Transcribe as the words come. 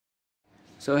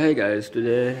So hey guys,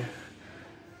 today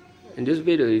in this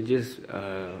video is just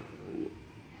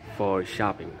for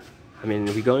shopping. I mean,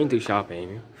 we're going to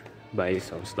shopping, buy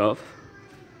some stuff,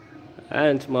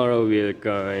 and tomorrow we're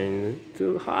going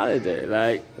to holiday.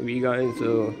 Like we're going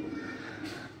to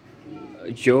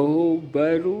Johor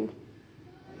Bahru.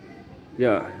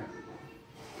 Yeah,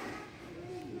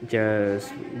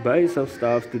 just buy some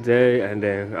stuff today and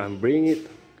then I'm bring it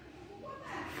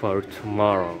for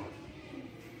tomorrow.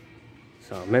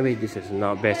 So maybe this is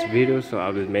not best video, so I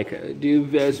will make the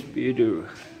best video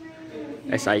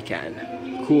as I can.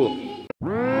 Cool.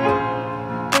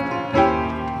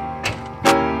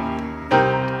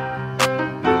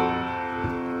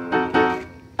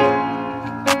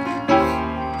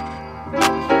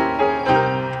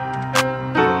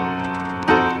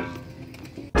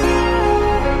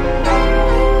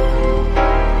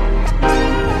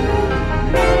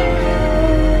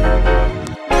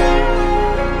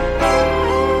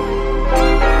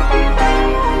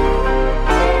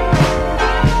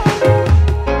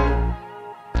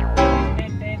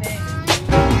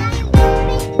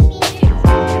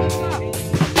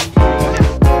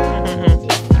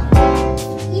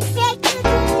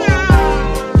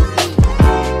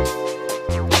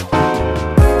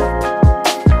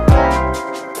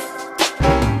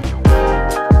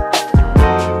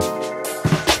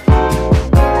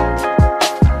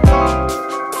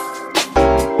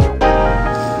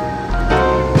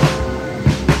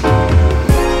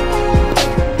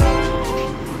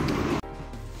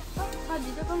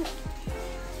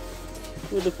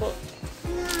 What the fuck?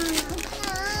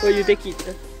 Where you take it?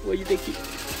 Where you take it?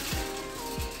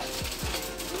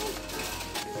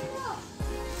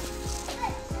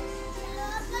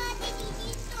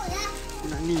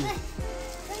 Nani?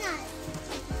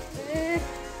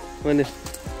 Mana?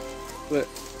 Buat?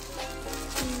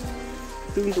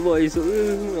 Tu untuk bawa esok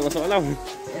ke? Masak malam?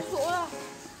 Esok lah.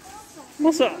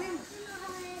 Masak?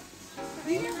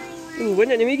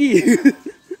 Banyaknya Maggi.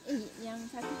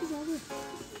 Yang satu tu apa?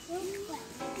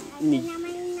 Ni.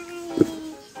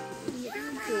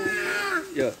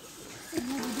 Ya.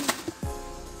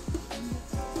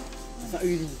 Masak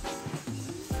ni. Ni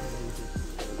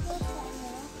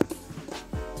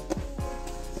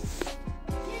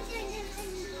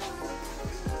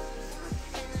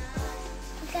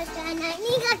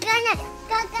kakanan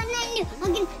ni.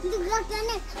 Makin tu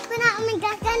kakanan. Nak ambil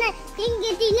kakanan.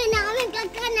 Tinggi nak ambil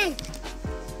kakanan.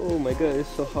 Oh my god, it's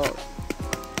so hot.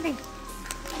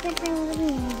 Damn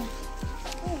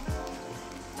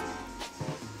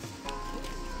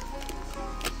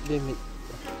it.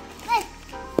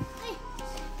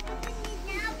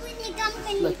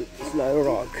 It's like a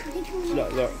rock. It's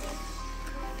like a rock.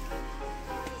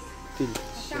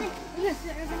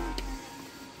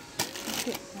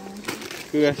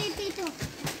 Keras.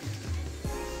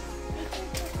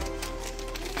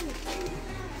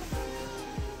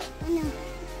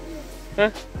 Hah?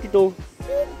 Itu?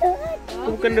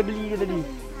 Kau bukan dah beli ke tadi?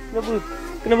 Kenapa?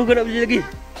 Kenapa kau nak beli lagi?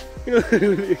 Kenapa kau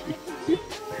nak beli lagi?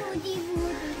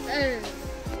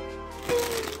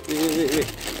 Wait.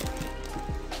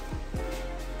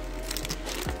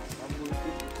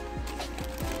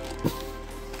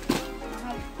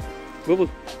 Berapa?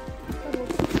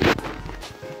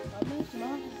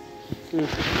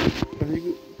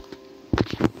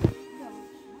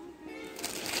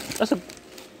 Asap.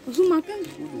 Langsung makan.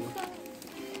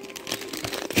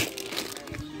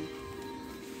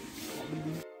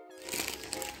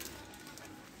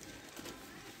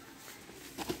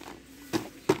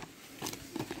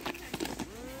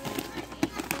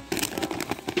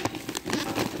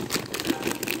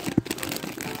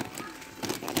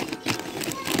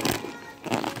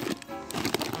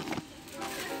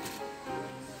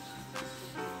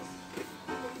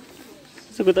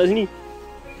 Kenapa kau tak sini?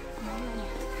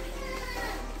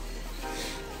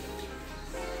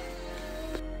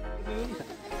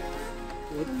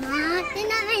 Mak, kita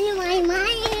nak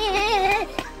main-main.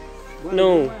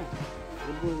 No.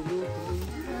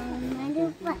 Ada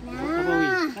buat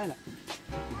lah.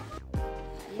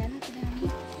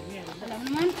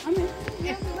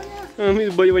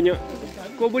 Ambil banyak-banyak.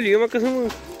 Kau boleh makan semua.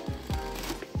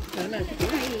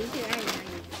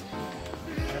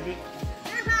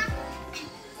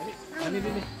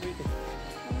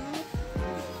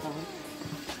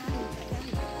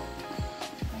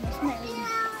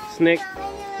 Snack.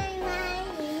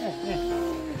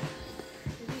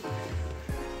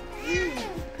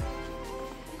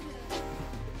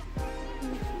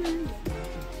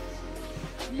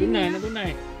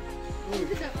 Tunai.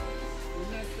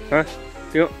 Hah?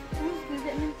 Tengok.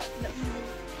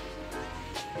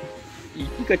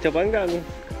 Ini kacang panggang.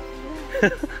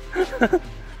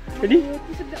 Jadi?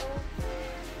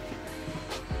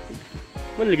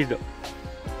 Mana lagi sedap?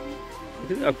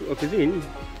 Aku sini.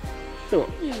 Tengok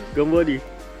gambar dia.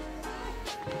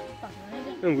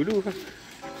 Bodoh.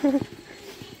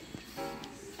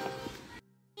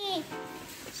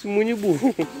 Semuanya bu.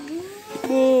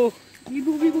 Bu.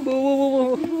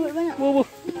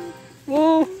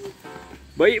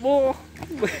 Baik bu.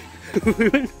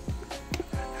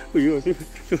 Oh ya, tengok.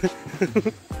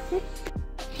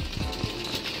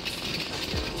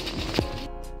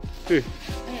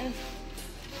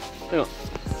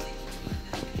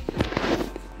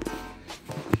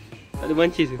 Tak ada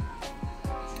mancis tu.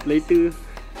 Later.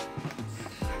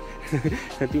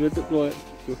 Nanti letak keluar.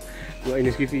 Buat air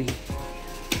Nescafe.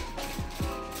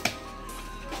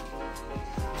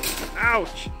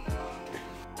 Ouch.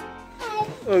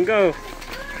 Oh, engkau.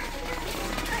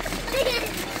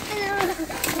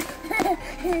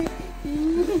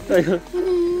 Ayo.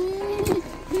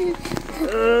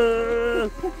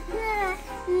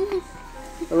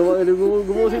 Alamak, ada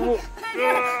gemuk sibuk.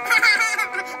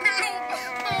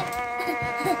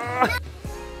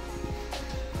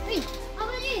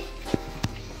 Apa ni?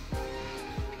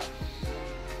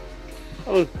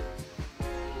 Apa?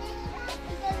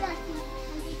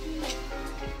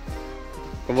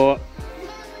 Kau bawa.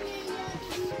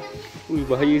 Ui,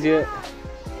 bahaya siap.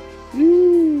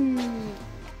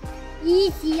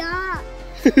 Siap.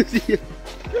 Siap.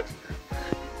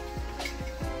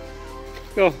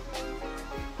 Kau.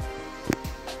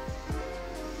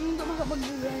 Untuk masak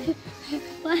burger.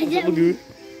 Masak burger.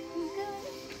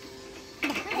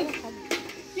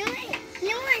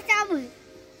 Ni masak apa?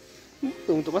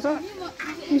 Untuk masak.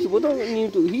 Ni sebotol ni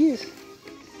untuk hias.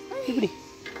 Apa ni?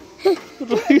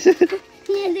 Untuk hias.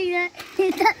 Ni ada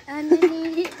tak ada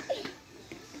ni.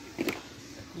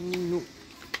 Ini.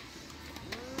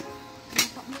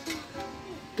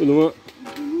 Alamak.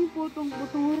 Ini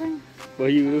potong-potong orang.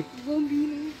 Bahaya tu. Zombie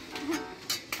ni.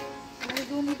 Ada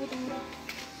zombie potong orang.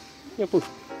 Ni apa?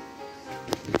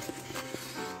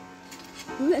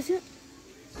 Berat siap.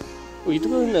 Oh, itu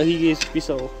kan nak hias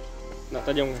pisau. Nak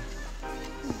tajam kan?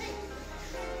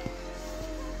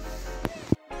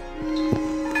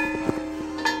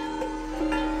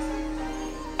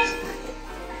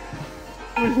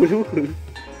 Boleh.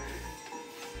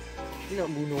 Nak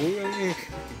bunuh orang ni.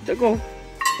 Tak kau.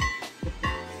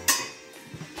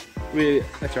 Wait,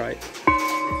 I tried.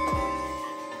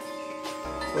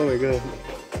 Oh my god.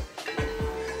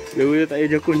 Dia tak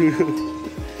payah jakun dulu.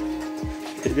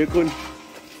 Tak jakun.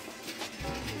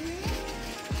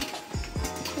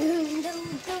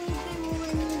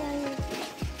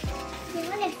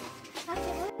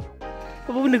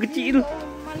 Apa benda kecil tu?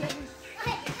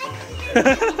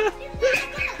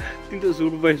 Untuk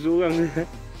survive seorang je.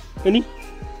 Ni?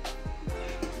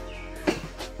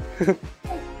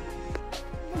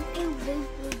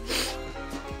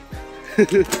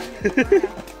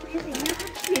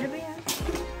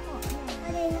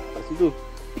 Kat situ.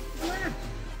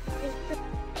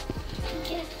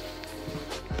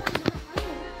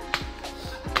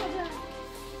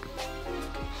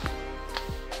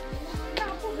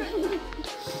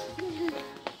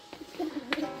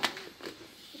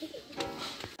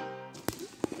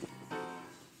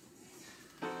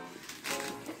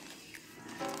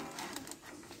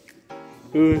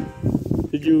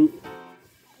 Sejuk.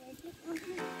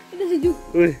 Kita sejuk.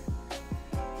 Oi.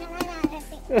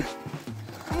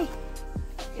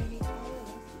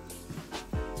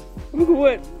 Apa kau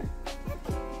buat?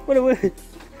 Mana buat?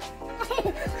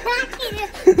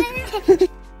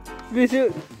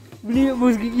 Biasa beli nak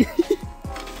bos gigi.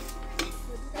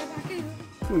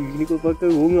 Ni kau pakai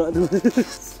rongak tu.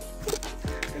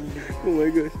 Oh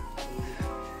my god.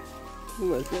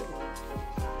 Masuk.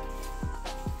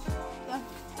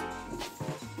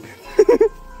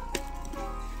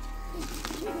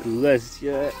 Keras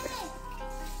siap.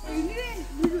 Ini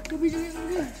duduk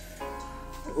WWE.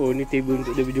 Oh, ni table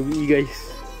untuk WWE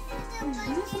guys.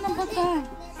 Ini senang pakai.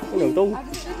 Mana tahu?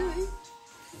 Ada.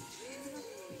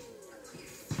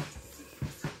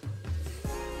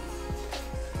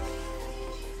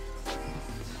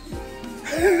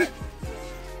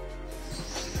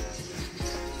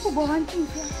 Oh, bawa mancing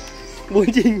siap.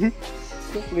 Boncing.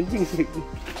 Boncing.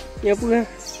 Ni apa lah?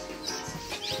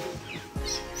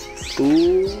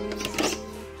 Oh.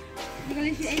 Dia kalau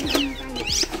isi air dia tahu.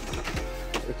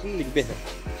 Itu lagi best lah.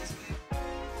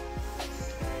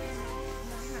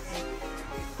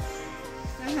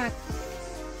 Sangat.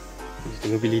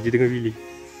 Dia tengah pilih.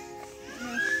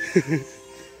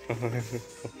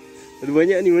 Ada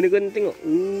banyak ni, mana kau nak tengok?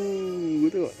 Kau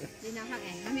tengok. Dia nak hak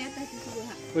kan? Ambil atas tu suruh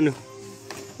hak. Mana?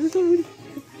 Ada sama ni.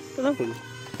 Tak tahu.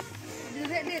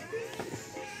 Red.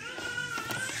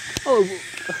 Oh.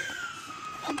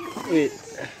 Wait.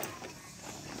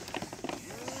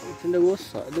 Macam dah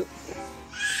rosak tu.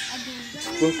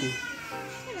 Apa?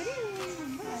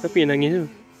 Siapa yang nangis tu?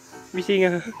 Bising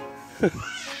lah.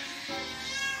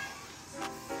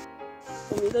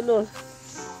 Ambil Thanos.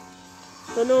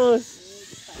 Thanos.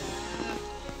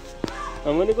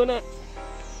 Mana kau nak?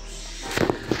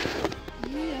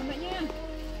 Ni lambatnya.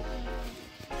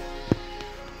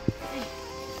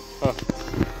 Ha.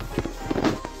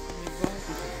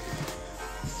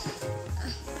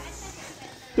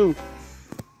 Tu.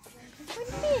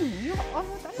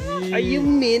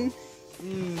 Iron Man.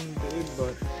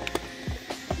 Hebat.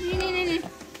 Ni.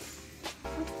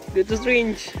 Doctor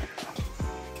Strange.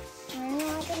 Mana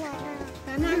aku nak?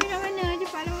 Tak nak ambil kat mana?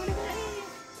 Cepat lah mana kau nak ni.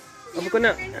 Apa kau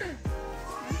nak?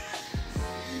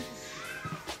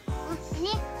 Oh,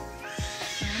 ini.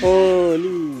 Oh,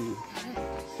 ni.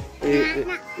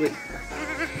 Wait.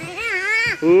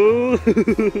 Oh.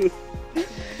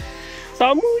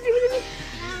 Sama je macam ni.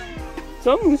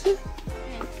 Sama je.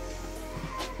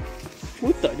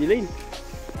 Oh, tak dia lain.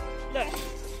 Tak.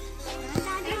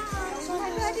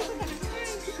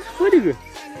 Oh, ada ke?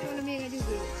 Warna merah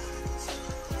juga.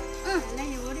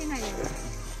 Lain yang oren aja.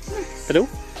 Tak tahu.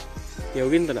 Yang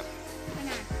oren tak nak. Tak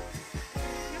nak.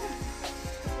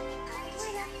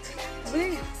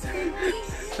 Boleh tak?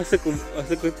 Asal kau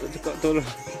tak cakap tolong.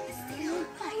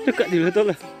 Cakap dia lah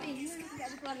tolong. Tak ada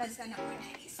soalan sana.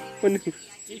 Mana?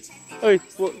 Oi,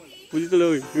 puji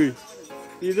tolong oi.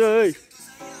 Puji tolong oi.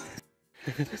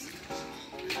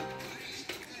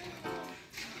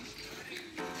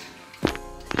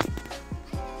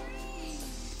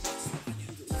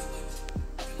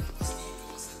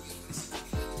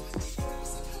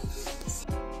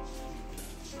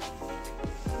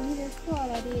 Ni dah keluar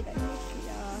lah dia. Tak ada mesti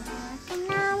dah.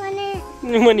 Kenal mana?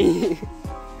 Mana ni?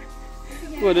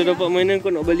 Kau dah dapat mainan kau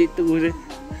nak balik terus eh.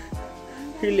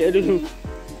 Relax dulu.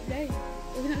 Dah.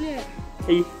 Kau nak lihat?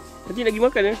 Nanti nak pergi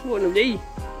makan eh. Buat nak berjaya.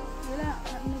 Yalah,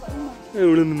 nak minum kat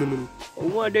rumah.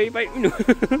 Rumah ada air paip minum.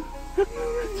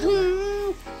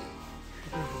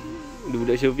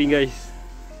 Budak shopping guys.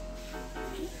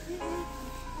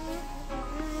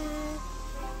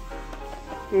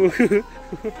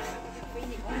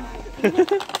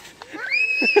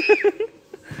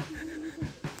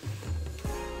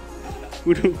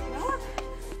 Burung.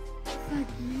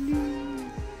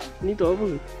 Ni tu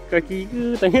apa? Kaki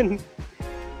ke tangan?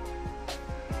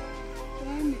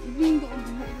 Ini untuk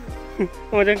orang.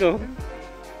 Macam kau.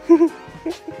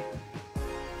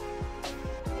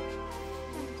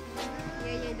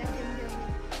 Ya, dah jam-jam.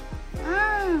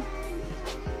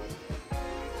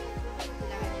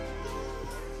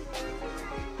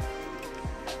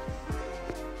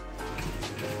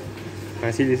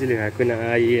 Sila. Aku nak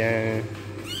air.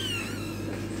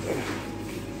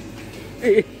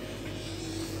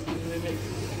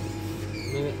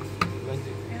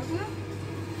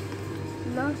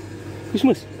 Lah.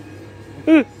 Christmas.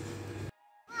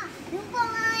 Jumpa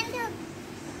orang tu.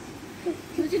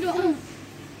 Baca doa.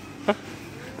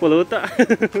 Kepala otak.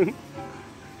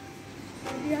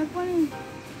 Dia apa ni?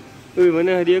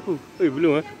 Mana hadiah aku?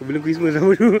 Belum ah. Belum Christmas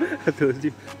sama dulu. Atas je.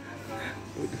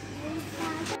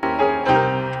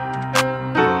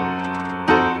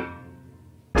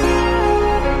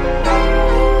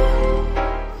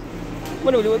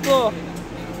 Mana boleh buat kau?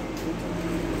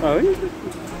 Ni.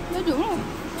 Duduk lah.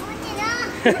 Mana dah?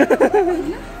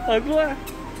 Aku lah.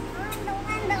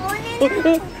 Anda orang Oh.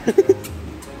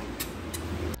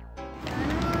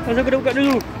 Masa aku dah buka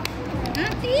dulu.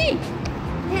 Nanti.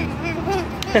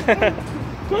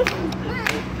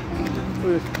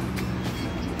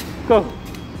 Kau.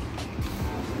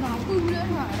 Kenapa pula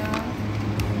nak dah?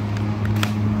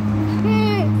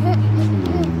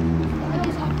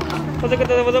 Masa kau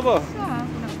tak tahu apa-apa? Susah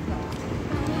aku nak buka.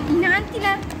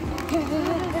 Nantilah.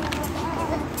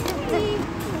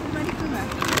 Mari keluar.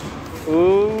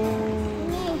 Oh.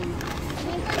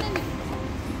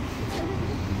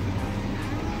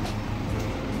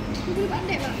 Duduk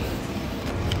pandai tak?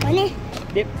 Boleh.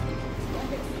 Dip.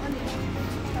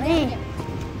 Boleh.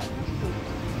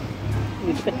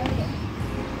 Ni tekan.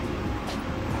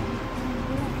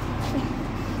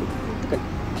 Tekan.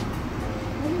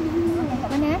 Kat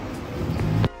mana?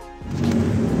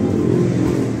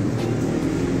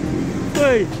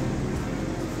 Oi.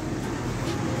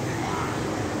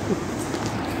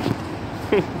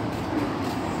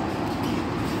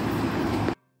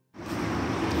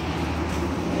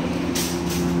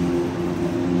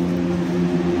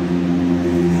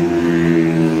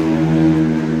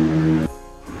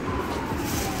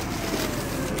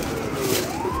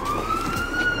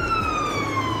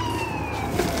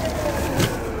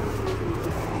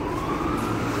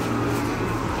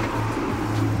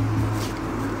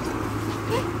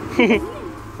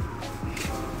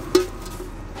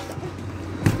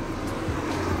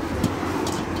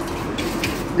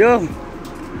 Jom.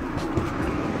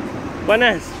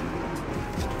 Panas.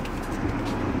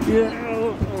 Ya,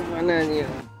 panasnya.